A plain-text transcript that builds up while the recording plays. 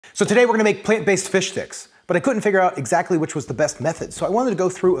So today we're gonna make plant-based fish sticks, but I couldn't figure out exactly which was the best method. So I wanted to go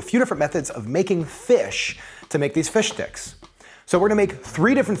through a few different methods of making fish to make these fish sticks. So we're gonna make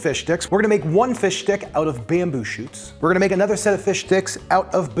 3 different fish sticks. We're gonna make 1 fish stick out of bamboo shoots. We're gonna make another set of fish sticks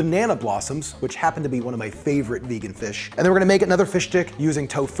out of banana blossoms, which happen to be one of my favorite vegan fish. And then we're gonna make another fish stick using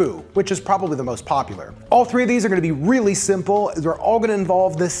tofu, which is probably the most popular. All 3 of these are gonna be really simple. They're all gonna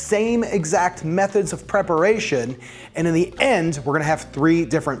involve the same exact methods of preparation. And in the end, we're gonna have 3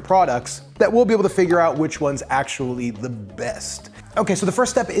 different products that we'll be able to figure out which one's actually the best. Okay, so the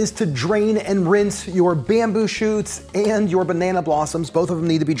first step is to drain and rinse your bamboo shoots and your banana blossoms. Both of them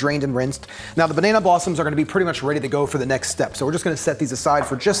need to be drained and rinsed. Now the banana blossoms are gonna be pretty much ready to go for the next step. So we're just gonna set these aside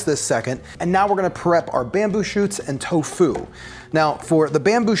for just this second. And now we're gonna prep our bamboo shoots and tofu. Now for the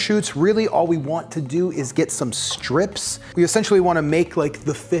bamboo shoots, really all we want to do is get some strips. We essentially wanna make like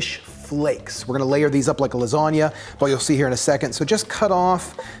the fish flakes. We're gonna layer these up like a lasagna, but you'll see here in a second. So just cut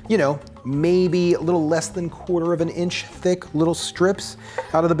off, you know, maybe a little less than 1/4 of an inch thick little strips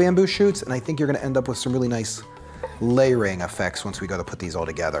out of the bamboo shoots. And I think you're gonna end up with some really nice layering effects once we go to put these all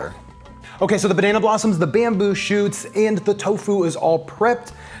together. Okay, so the banana blossoms, the bamboo shoots, and the tofu is all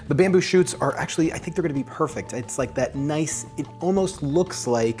prepped. The bamboo shoots are actually, I think they're gonna be perfect. It's like that nice, it almost looks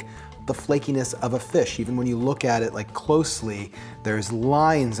like the flakiness of a fish. Even when you look at it like closely, there's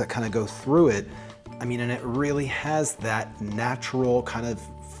lines that kind of go through it. I mean, and it really has that natural kind of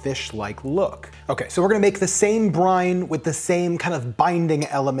fish-like look. Okay, so we're gonna make the same brine with the same kind of binding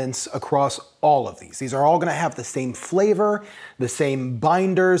elements across all of these. These are all gonna have the same flavor, the same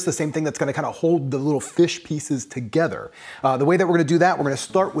binders, the same thing that's gonna kind of hold the little fish pieces together. The way that we're gonna do that, we're gonna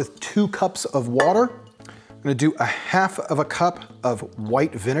start with 2 cups of water. I'm gonna do 1/2 of a cup of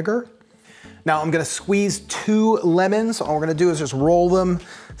white vinegar. Now I'm gonna squeeze 2 lemons. All we're gonna do is just roll them,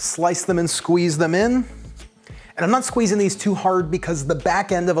 slice them and squeeze them in. And I'm not squeezing these too hard because the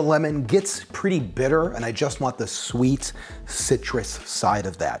back end of a lemon gets pretty bitter and I just want the sweet citrus side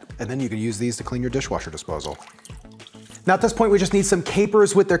of that. And then you can use these to clean your dishwasher disposal. Now at this point, we just need some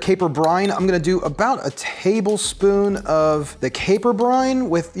capers with their caper brine. I'm gonna do about a tablespoon of the caper brine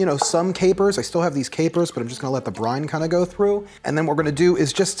with, you know, some capers. I still have these capers, but I'm just gonna let the brine kind of go through. And then what we're gonna do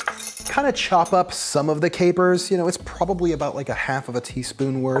is just kind of chop up some of the capers. You know, it's probably about like 1/2 of a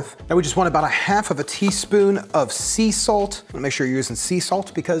teaspoon worth. Now we just want about 1/2 of a teaspoon of sea salt. Make sure you're using sea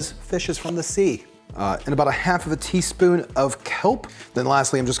salt because fish is from the sea. And about 1/2 of a teaspoon of kelp. Then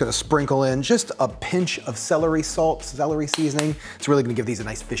lastly, I'm just gonna sprinkle in just a pinch of celery salt, celery seasoning. It's really gonna give these a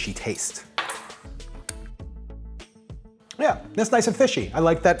nice fishy taste. Yeah, that's nice and fishy. I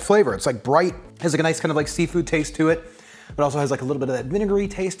like that flavor. It's like bright, has like a nice kind of like seafood taste to it. But also has like a little bit of that vinegary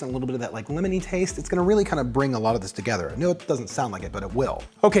taste and a little bit of that like lemony taste. It's gonna really kind of bring a lot of this together. I know it doesn't sound like it, but it will.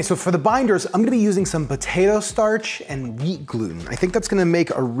 Okay, so for the binders, I'm gonna be using some potato starch and wheat gluten. I think that's gonna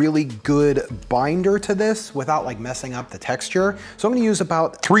make a really good binder to this without like messing up the texture. So I'm gonna use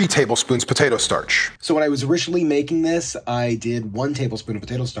about 3 tablespoons potato starch. So when I was originally making this, I did 1 tablespoon of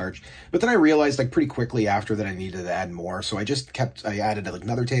potato starch, but then I realized like pretty quickly after that I needed to add more. So I added like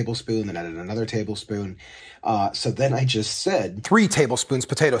another tablespoon, then added another tablespoon. So then I just said 3 tablespoons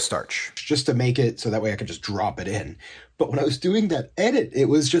potato starch, just to make it so that way I could just drop it in. But when I was doing that edit, it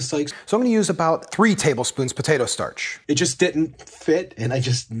was just like, so I'm gonna use about 3 tablespoons potato starch. It just didn't fit, and I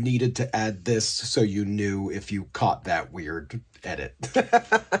just needed to add this so you knew if you caught that weird edit.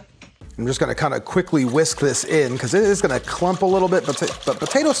 I'm just gonna kind of quickly whisk this in because it is gonna clump a little bit, but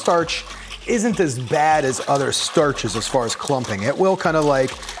potato starch isn't as bad as other starches as far as clumping. It will kind of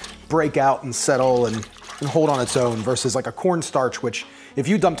like break out and settle and hold on its own versus like a cornstarch, which if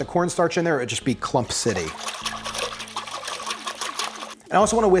you dumped a cornstarch in there, it'd just be clump city. And I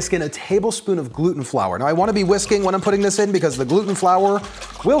also want to whisk in a tablespoon of gluten flour. Now I want to be whisking when I'm putting this in because the gluten flour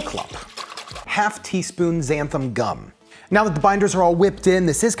will clump. 1/2 teaspoon xanthan gum. Now that the binders are all whipped in,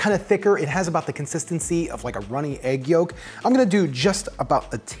 this is kind of thicker. It has about the consistency of like a runny egg yolk. I'm gonna do just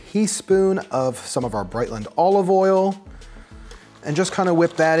about a teaspoon of some of our Brightland olive oil and just kind of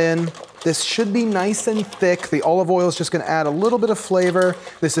whip that in. This should be nice and thick. The olive oil is just gonna add a little bit of flavor.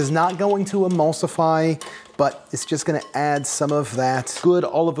 This is not going to emulsify, but it's just gonna add some of that good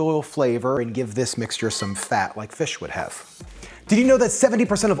olive oil flavor and give this mixture some fat like fish would have. Did you know that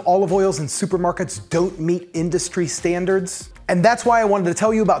 70% of olive oils in supermarkets don't meet industry standards? And that's why I wanted to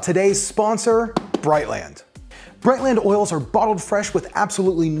tell you about today's sponsor, Brightland. Brightland oils are bottled fresh with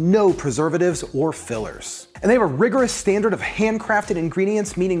absolutely no preservatives or fillers. And they have a rigorous standard of handcrafted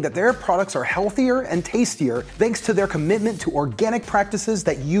ingredients, meaning that their products are healthier and tastier thanks to their commitment to organic practices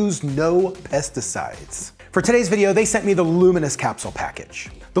that use no pesticides. For today's video, they sent me the Luminous capsule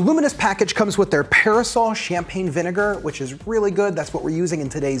package. The Luminous package comes with their Parasol champagne vinegar, which is really good. That's what we're using in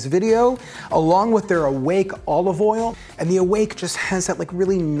today's video, along with their Awake olive oil. And the Awake just has that like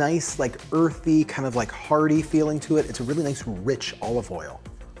really nice, like earthy, kind of like hearty feeling to it. It's a really nice, rich olive oil.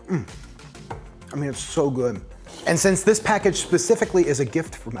 I mean, it's so good. And since this package specifically is a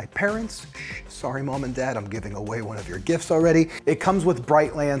gift for my parents, sorry mom and dad, I'm giving away one of your gifts already. It comes with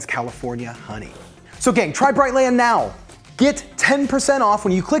Brightland's California honey. So gang, try Brightland now. Get 10% off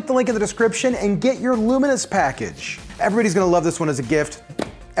when you click the link in the description and get your Luminous package. Everybody's gonna love this one as a gift.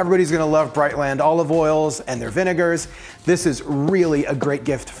 Everybody's gonna love Brightland olive oils and their vinegars. This is really a great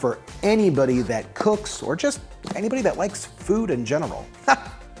gift for anybody that cooks or just anybody that likes food in general.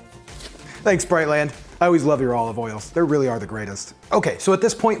 Thanks, Brightland. I always love your olive oils. They really are the greatest. Okay, so at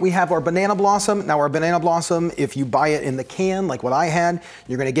this point we have our banana blossom. Now our banana blossom, if you buy it in the can, like what I had,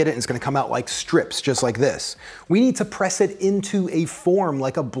 you're gonna get it and it's gonna come out like strips, just like this. We need to press it into a form,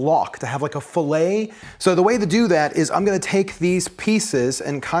 like a block, to have like a fillet. So the way to do that is I'm gonna take these pieces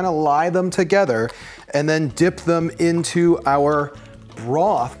and kind of lie them together and then dip them into our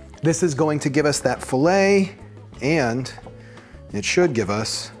broth. This is going to give us that fillet, and it should give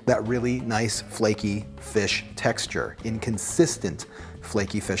us that really nice flaky fish texture, inconsistent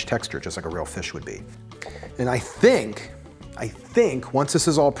flaky fish texture, just like a real fish would be. And I think once this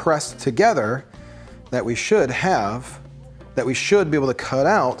is all pressed together, that we should be able to cut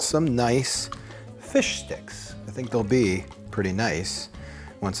out some nice fish sticks. I think they'll be pretty nice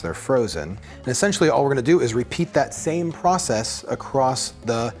once they're frozen. And essentially all we're gonna do is repeat that same process across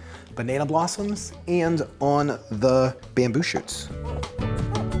the banana blossoms and on the bamboo shoots.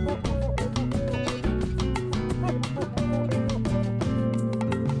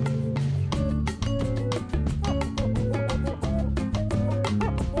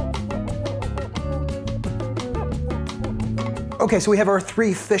 Okay, so we have our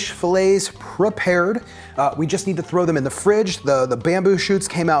 3 fish fillets prepared. We just need to throw them in the fridge. The bamboo shoots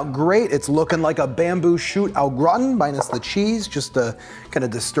came out great. It's looking like a bamboo shoot au gratin minus the cheese, just a kind of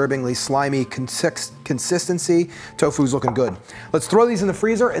disturbingly slimy consistency. Tofu's looking good. Let's throw these in the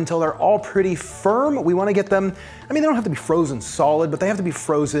freezer until they're all pretty firm. We want to get them, I mean, they don't have to be frozen solid, but they have to be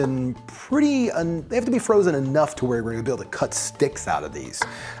frozen they have to be frozen enough to where we're gonna be able to cut sticks out of these.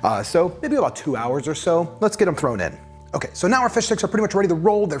 So maybe about 2 hours or so. Let's get them thrown in. Okay, so now our fish sticks are pretty much ready to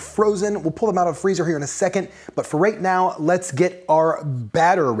roll. They're frozen. We'll pull them out of the freezer here in a second. But for right now, let's get our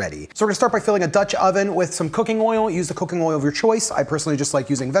batter ready. So we're gonna start by filling a Dutch oven with some cooking oil. Use the cooking oil of your choice. I personally just like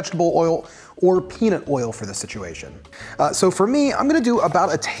using vegetable oil or peanut oil for this situation. So for me, I'm gonna do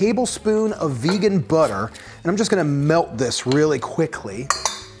about a tablespoon of vegan butter, and I'm just gonna melt this really quickly.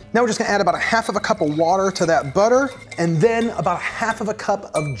 Now we're just gonna add about 1/2 cup of water to that butter, and then about 1/2 cup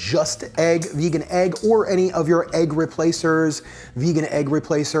of just egg, vegan egg, or any of your egg replacers, vegan egg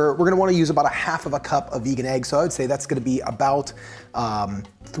replacer. We're gonna wanna use about 1/2 cup of vegan egg, so I would say that's gonna be about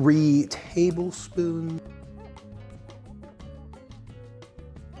 3 tablespoons.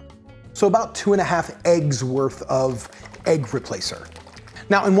 So about 2.5 eggs worth of egg replacer.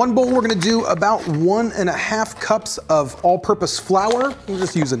 Now in one bowl, we're gonna do about 1.5 cups of all-purpose flour. We're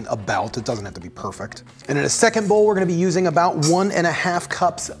just using about, it doesn't have to be perfect. And in a second bowl, we're gonna be using about 1.5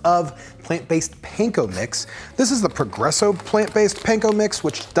 cups of plant-based panko mix. This is the Progresso plant-based panko mix,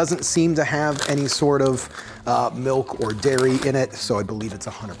 which doesn't seem to have any sort of milk or dairy in it, so I believe it's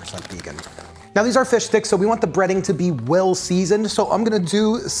 100% vegan. Now these are fish sticks, so we want the breading to be well seasoned. So I'm gonna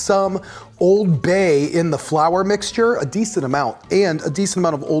do some Old Bay in the flour mixture, a decent amount, and a decent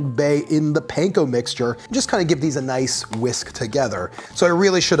amount of Old Bay in the panko mixture. Just kind of give these a nice whisk together. So I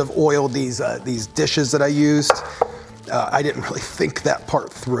really should have oiled these dishes that I used. I didn't really think that part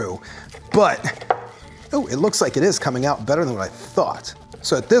through, but oh, it looks like it is coming out better than what I thought.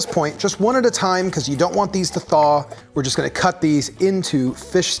 So at this point, just one at a time, because you don't want these to thaw. We're just gonna cut these into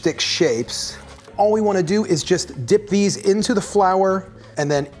fish stick shapes. All we wanna do is just dip these into the flour and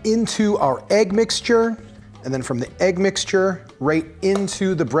then into our egg mixture, and then from the egg mixture right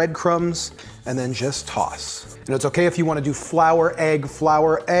into the breadcrumbs, and then just toss. And it's okay if you wanna do flour, egg,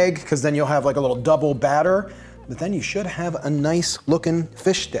 because then you'll have like a little double batter, but then you should have a nice looking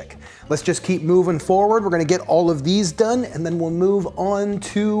fish stick. Let's just keep moving forward. We're gonna get all of these done, and then we'll move on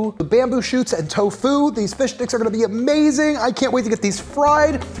to the bamboo shoots and tofu. These fish sticks are gonna be amazing. I can't wait to get these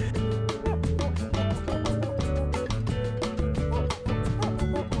fried.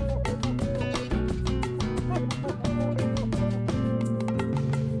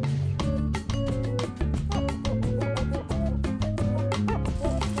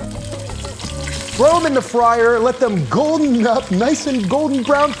 Throw them in the fryer, let them golden up, nice and golden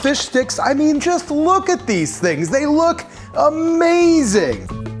brown fish sticks. I mean, just look at these things. They look amazing.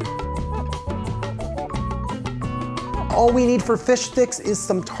 all we need for fish sticks is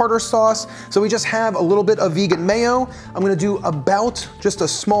some tartar sauce. So we just have a little bit of vegan mayo. I'm gonna do about just a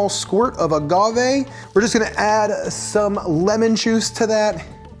small squirt of agave. We're just gonna add some lemon juice to that,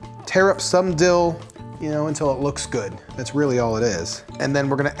 tear up some dill, you know, until it looks good. That's really all it is. And then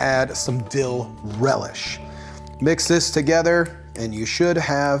we're gonna add some dill relish. Mix this together and you should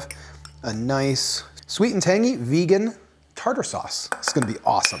have a nice sweet and tangy vegan tartar sauce. It's gonna be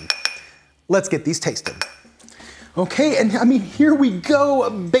awesome. Let's get these tasted. Okay, and I mean, here we go,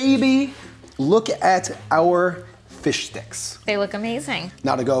 baby. Look at our fish sticks. They look amazing.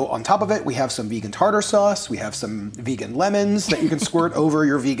 Now to go on top of it, we have some vegan tartar sauce, we have some vegan lemons that you can squirt over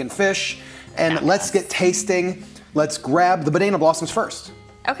your vegan fish, and let's get tasting. Let's grab the banana blossoms first.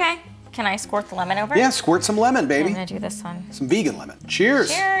 Okay, can I squirt the lemon over? Yeah, squirt some lemon, baby. I'm gonna do this one. Some vegan lemon.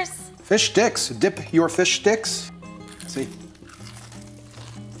 Cheers. Cheers. Fish sticks, dip your fish sticks. Let's see.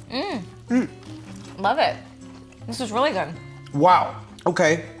 Love it. This is really good. Wow,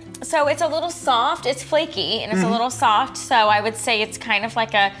 okay. So it's a little soft, it's flaky, and it's a little soft, so I would say it's kind of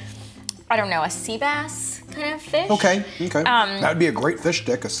like a, I don't know, a sea bass kind of fish. Okay, okay. That would be a great fish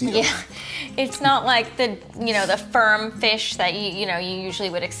stick, a sea bass. Yeah, it's not like the, you know, the firm fish that you usually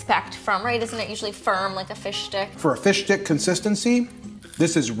would expect from, right? Isn't it usually firm like a fish stick? For a fish stick consistency,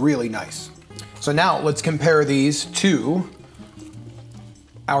 this is really nice. So now let's compare these to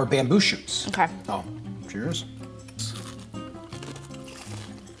our bamboo shoots. Okay. Oh, cheers.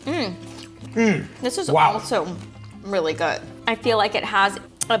 This is Wow. also really good. I feel like it has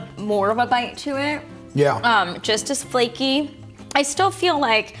more of a bite to it. Yeah. Just as flaky. I still feel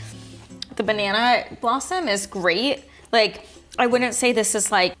like the banana blossom is great. Like, I wouldn't say this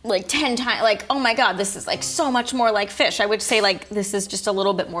is like 10 times, like, oh my God, this is like so much more like fish. I would say like, this is just a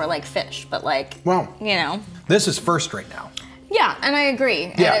little bit more like fish, but like, Wow. you know. This is first right now. Yeah, and I agree.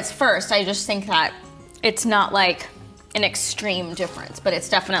 Yeah. And it's first. I just think that it's not like an extreme difference, but it's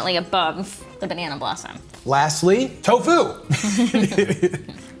definitely above the banana blossom. Lastly, tofu.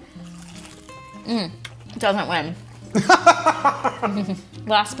 Doesn't win.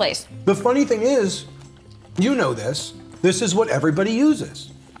 Last place. The funny thing is, you know this is what everybody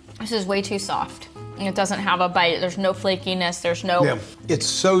uses. This is way too soft. It doesn't have a bite. There's no flakiness. There's no. Yeah, it's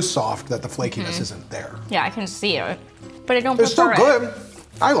so soft that the flakiness isn't there. Yeah, I can see it, but I don't It's still prefer good.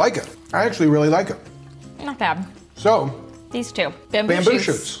 I like it. I actually really like it. it. Not bad. So, These two. Bamboo bamboo shoots.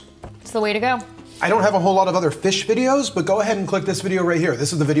 shoots. It's the way to go. I don't have a whole lot of other fish videos, but go ahead and click this video right here.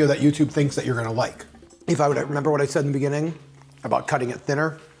 This is the video that YouTube thinks that you're gonna like. If I would remember what I said in the beginning about cutting it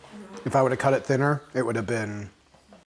thinner, if I would have cut it thinner, it would have been